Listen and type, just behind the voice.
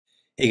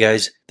Hey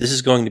guys, this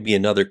is going to be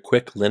another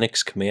quick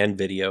Linux command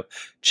video.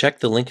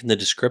 Check the link in the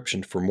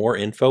description for more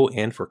info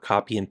and for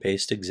copy and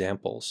paste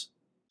examples.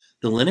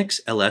 The Linux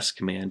ls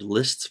command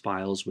lists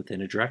files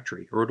within a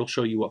directory, or it'll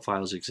show you what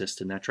files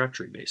exist in that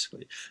directory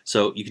basically.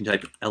 So you can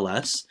type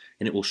ls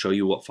and it will show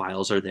you what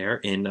files are there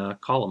in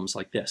columns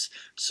like this.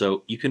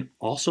 So you can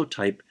also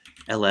type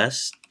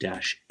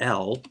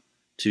ls-l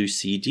to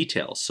see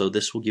details. So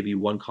this will give you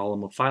one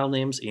column of file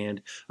names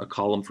and a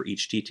column for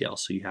each detail.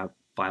 So you have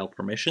file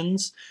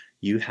permissions,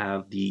 you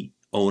have the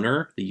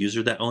owner, the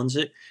user that owns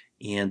it,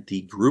 and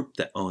the group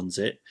that owns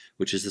it,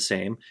 which is the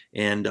same,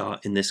 and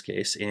in this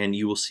case, and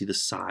you will see the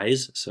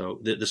size. So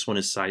this one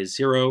is size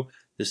 0.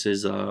 This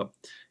is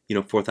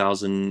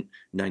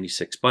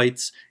 4096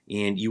 bytes,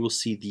 and you will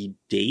see the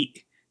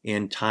date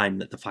and time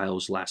that the file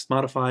was last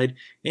modified,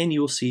 and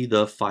you will see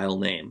the file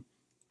name.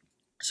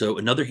 So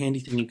another handy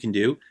thing you can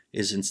do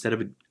is instead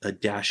of a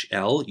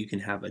 -L, you can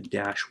have a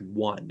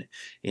 -1.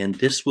 And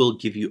this will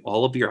give you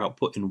all of your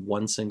output in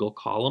one single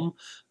column,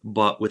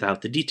 but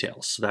without the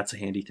details. So that's a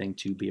handy thing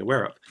to be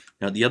aware of.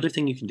 Now the other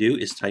thing you can do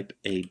is type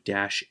a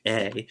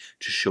 -A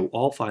to show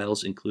all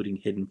files, including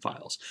hidden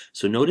files.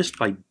 So notice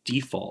by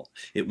default,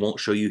 it won't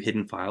show you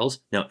hidden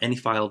files. Now any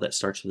file that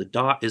starts with a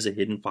dot is a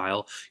hidden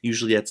file.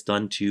 Usually that's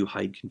done to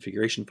hide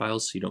configuration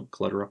files so you don't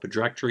clutter up a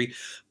directory.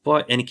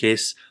 But in any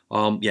case,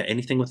 yeah,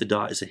 anything with a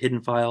dot is a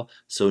hidden file.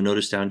 So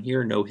notice down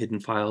here, no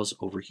hidden files.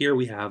 Over here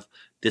we have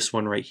this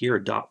one right here,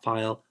 a dot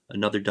file,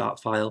 another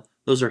dot file.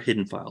 Those are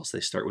hidden files.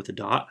 They start with a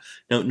dot.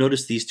 Now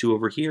notice these two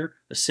over here.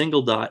 A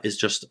single dot is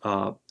just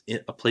a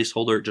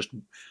placeholder.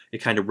 It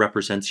kind of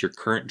represents your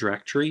current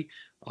directory,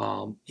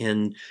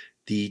 and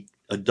a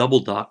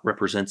double dot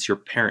represents your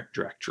parent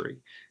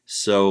directory.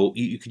 So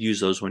you could use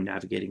those when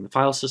navigating the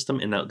file system,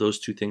 and those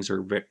two things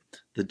are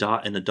the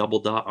dot and the double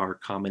dot are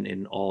common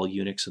in all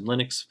Unix and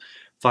Linux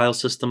file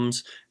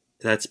systems.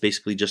 That's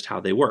basically just how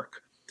they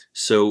work.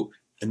 So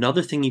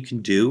another thing you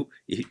can do,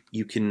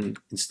 you can,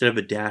 instead of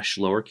a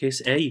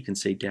 -lowercase a, you can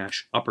say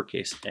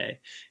 -uppercase a,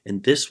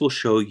 and this will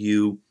show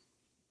you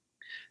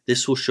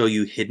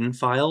hidden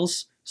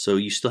files. So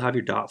you still have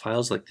your dot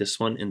files like this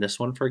one and this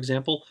one, for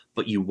example,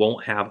 but you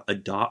won't have a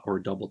dot or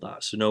a double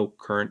dot, so no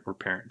current or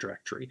parent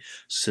directory.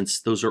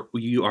 Since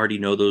you already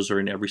know those are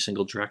in every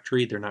single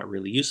directory, they're not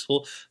really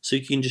useful, so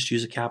you can just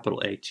use a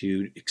capital A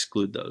to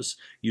exclude those.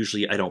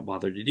 Usually I don't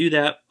bother to do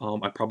that.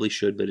 I probably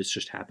should, but it's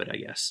just habit, I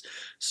guess.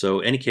 So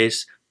in any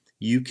case,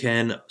 you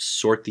can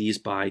sort these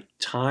by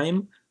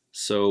time.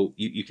 So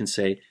you can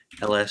say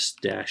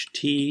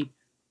ls-t,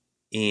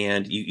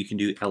 and you can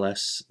do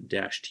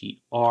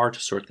ls-tr to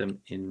sort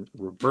them in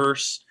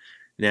reverse.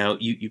 Now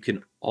you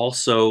can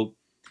also,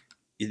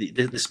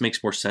 this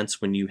makes more sense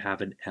when you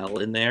have an L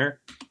in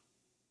there,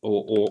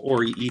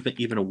 or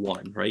even a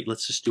 1, right?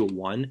 Let's just do a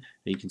 1, and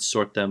you can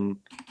sort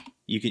them.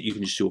 You can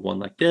just do a 1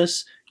 like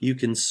this. You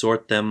can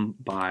sort them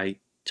by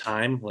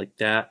time like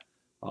that.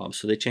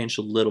 So they changed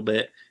a little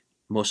bit.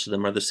 Most of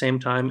them are the same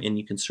time, and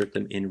you can sort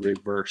them in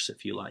reverse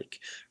if you like,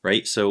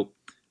 right? So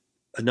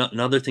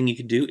another thing you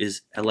can do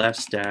is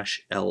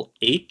ls-lh.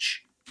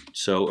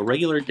 So a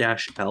regular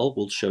 -L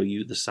will show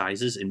you the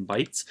sizes in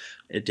bytes.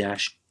 A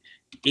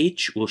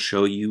 -H will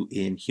show you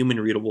in human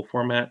readable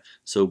format,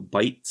 so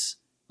bytes,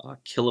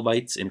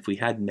 kilobytes, and if we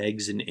had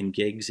megs and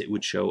gigs, it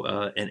would show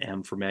an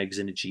M for megs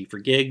and a G for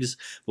gigs,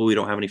 but we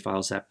don't have any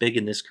files that big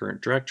in this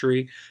current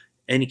directory.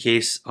 In any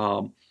case,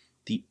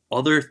 the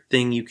other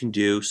thing you can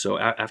do, so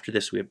after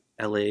this we have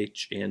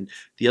LH, and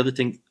the other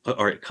thing,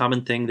 or a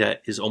common thing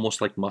that is almost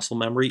like muscle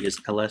memory,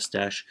 is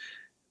ls-latrh,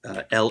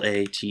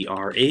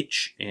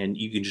 and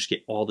you can just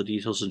get all the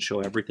details and show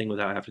everything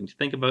without having to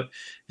think about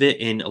it.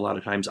 And a lot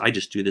of times I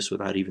just do this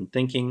without even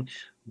thinking,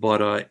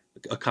 but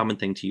a common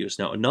thing to use.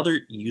 Now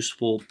another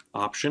useful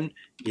option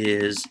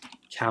is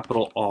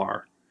capital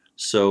R.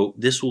 So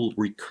this will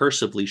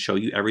recursively show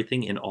you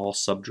everything in all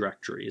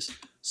subdirectories.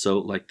 So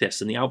like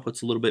this, and the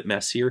output's a little bit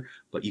messier,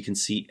 but you can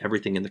see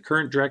everything in the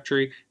current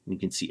directory, and you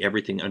can see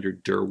everything under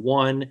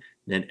dir1, and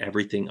then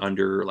everything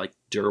under like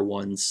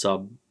dir1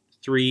 sub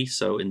 3,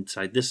 so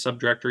inside this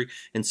subdirectory,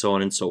 and so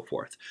on and so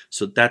forth.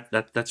 So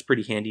that's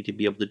pretty handy to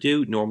be able to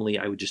do. Normally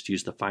I would just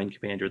use the find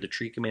command or the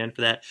tree command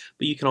for that,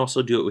 but you can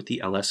also do it with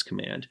the ls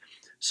command.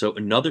 So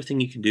another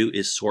thing you can do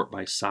is sort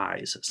by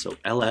size. So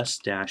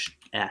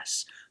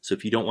ls-s. So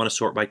if you don't want to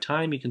sort by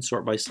time, you can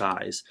sort by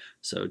size.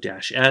 So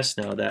 -s,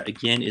 now that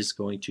again is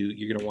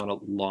you're going to want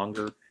a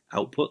longer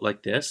output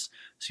like this.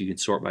 So you can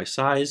sort by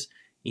size,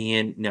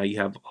 and now you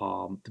have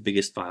the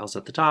biggest files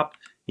at the top,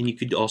 and you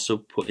could also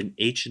put an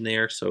H in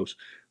there. So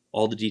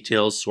all the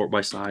details, sort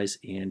by size,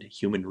 and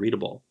human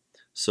readable.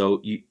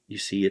 So you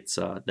see it's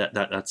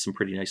that's some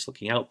pretty nice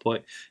looking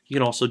output. You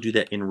can also do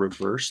that in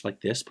reverse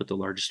like this, put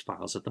the largest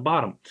files at the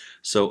bottom.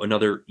 So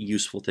another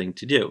useful thing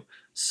to do.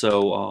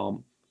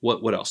 So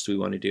what else do we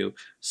want to do?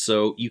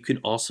 So you can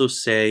also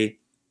say,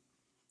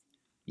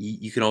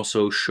 you can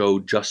also show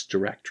just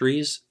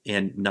directories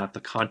and not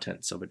the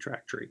contents of a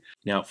directory.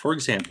 Now, for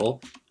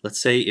example,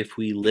 let's say if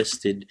we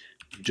listed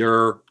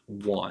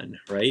dir1,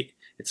 right?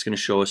 It's going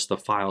to show us the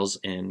files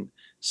and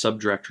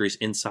subdirectories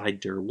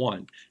inside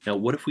dir1. Now,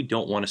 what if we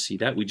don't want to see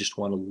that? We just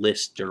want to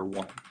list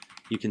dir1.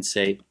 You can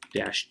say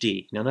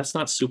 -d. Now, that's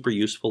not super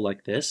useful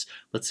like this.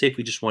 Let's say if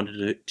we just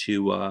wanted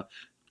to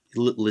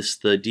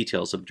list the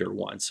details of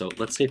dir1. So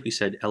let's say if we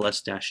said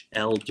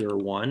ls-l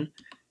dir1,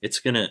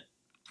 it's going to,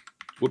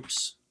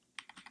 whoops,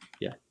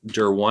 yeah,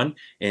 dir1,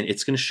 and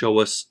it's going to show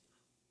us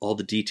all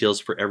the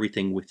details for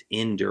everything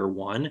within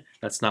dir1.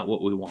 That's not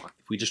what we want.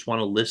 If we just want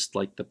to list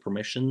like the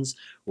permissions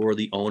or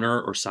the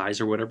owner or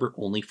size or whatever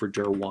only for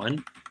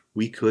dir1,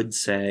 we could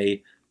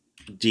say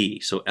d.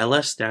 So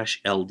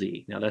ls-ld.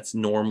 Now that's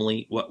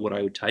normally what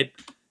I would type,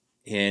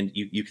 and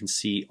you can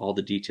see all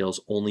the details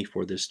only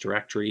for this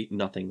directory,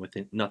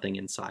 nothing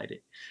inside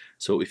it.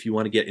 So if you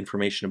want to get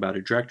information about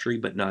a directory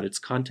but not its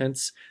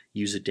contents,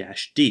 use a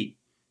 -d.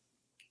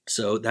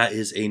 So that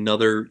is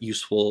another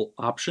useful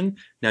option.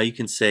 Now you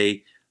can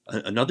say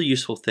another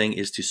useful thing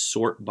is to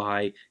sort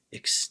by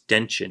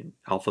extension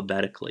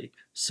alphabetically.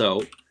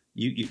 So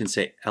you can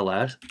say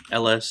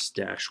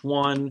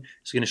ls-1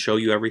 is going to show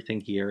you everything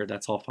here.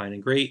 That's all fine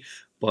and great.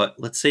 But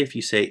let's say if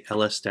you say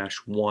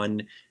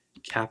ls-1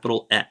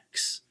 capital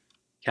X.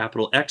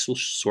 Capital X will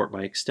sort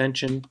by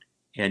extension,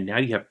 and now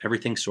you have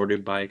everything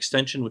sorted by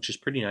extension, which is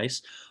pretty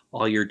nice.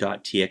 All your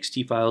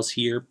 .txt files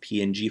here,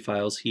 PNG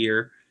files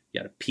here,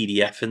 you got a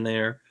PDF in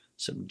there,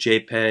 some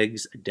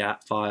JPEGs, a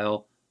DAT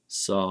file,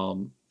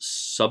 some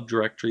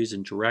subdirectories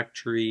and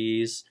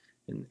directories,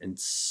 and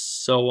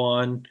so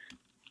on.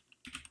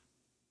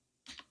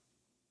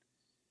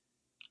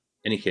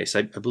 In any case,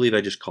 I believe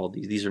I just called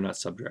these are not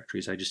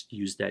subdirectories. I just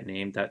used that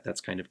name.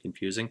 That's kind of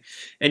confusing.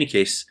 In any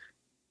case,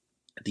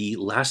 the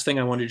last thing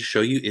I wanted to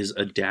show you is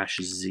a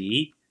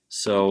 -z.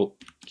 So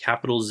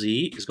capital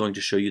Z is going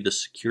to show you the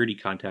security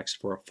context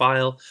for a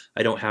file.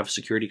 I don't have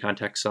security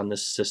context on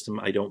this system,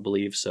 I don't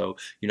believe, so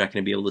you're not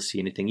going to be able to see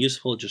anything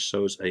useful. It just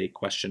shows a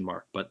question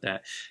mark. But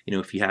that,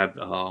 if you have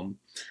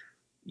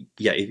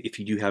if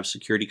you do have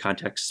security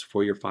contexts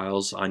for your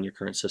files on your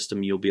current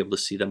system, you'll be able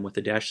to see them with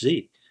a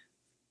 -z.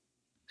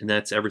 And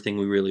that's everything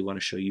we really want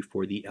to show you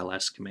for the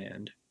ls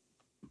command.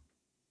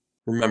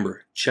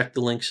 Remember, check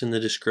the links in the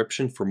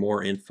description for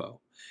more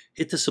info.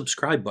 Hit the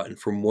subscribe button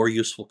for more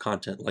useful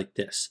content like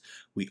this.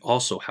 We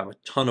also have a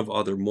ton of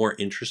other more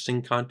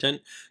interesting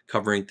content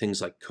covering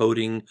things like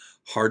coding,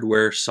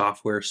 hardware,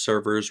 software,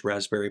 servers,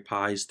 Raspberry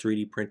Pis,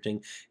 3D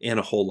printing, and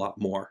a whole lot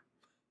more.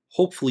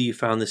 Hopefully you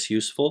found this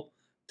useful.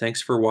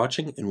 Thanks for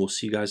watching, and we'll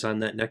see you guys on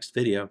that next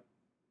video.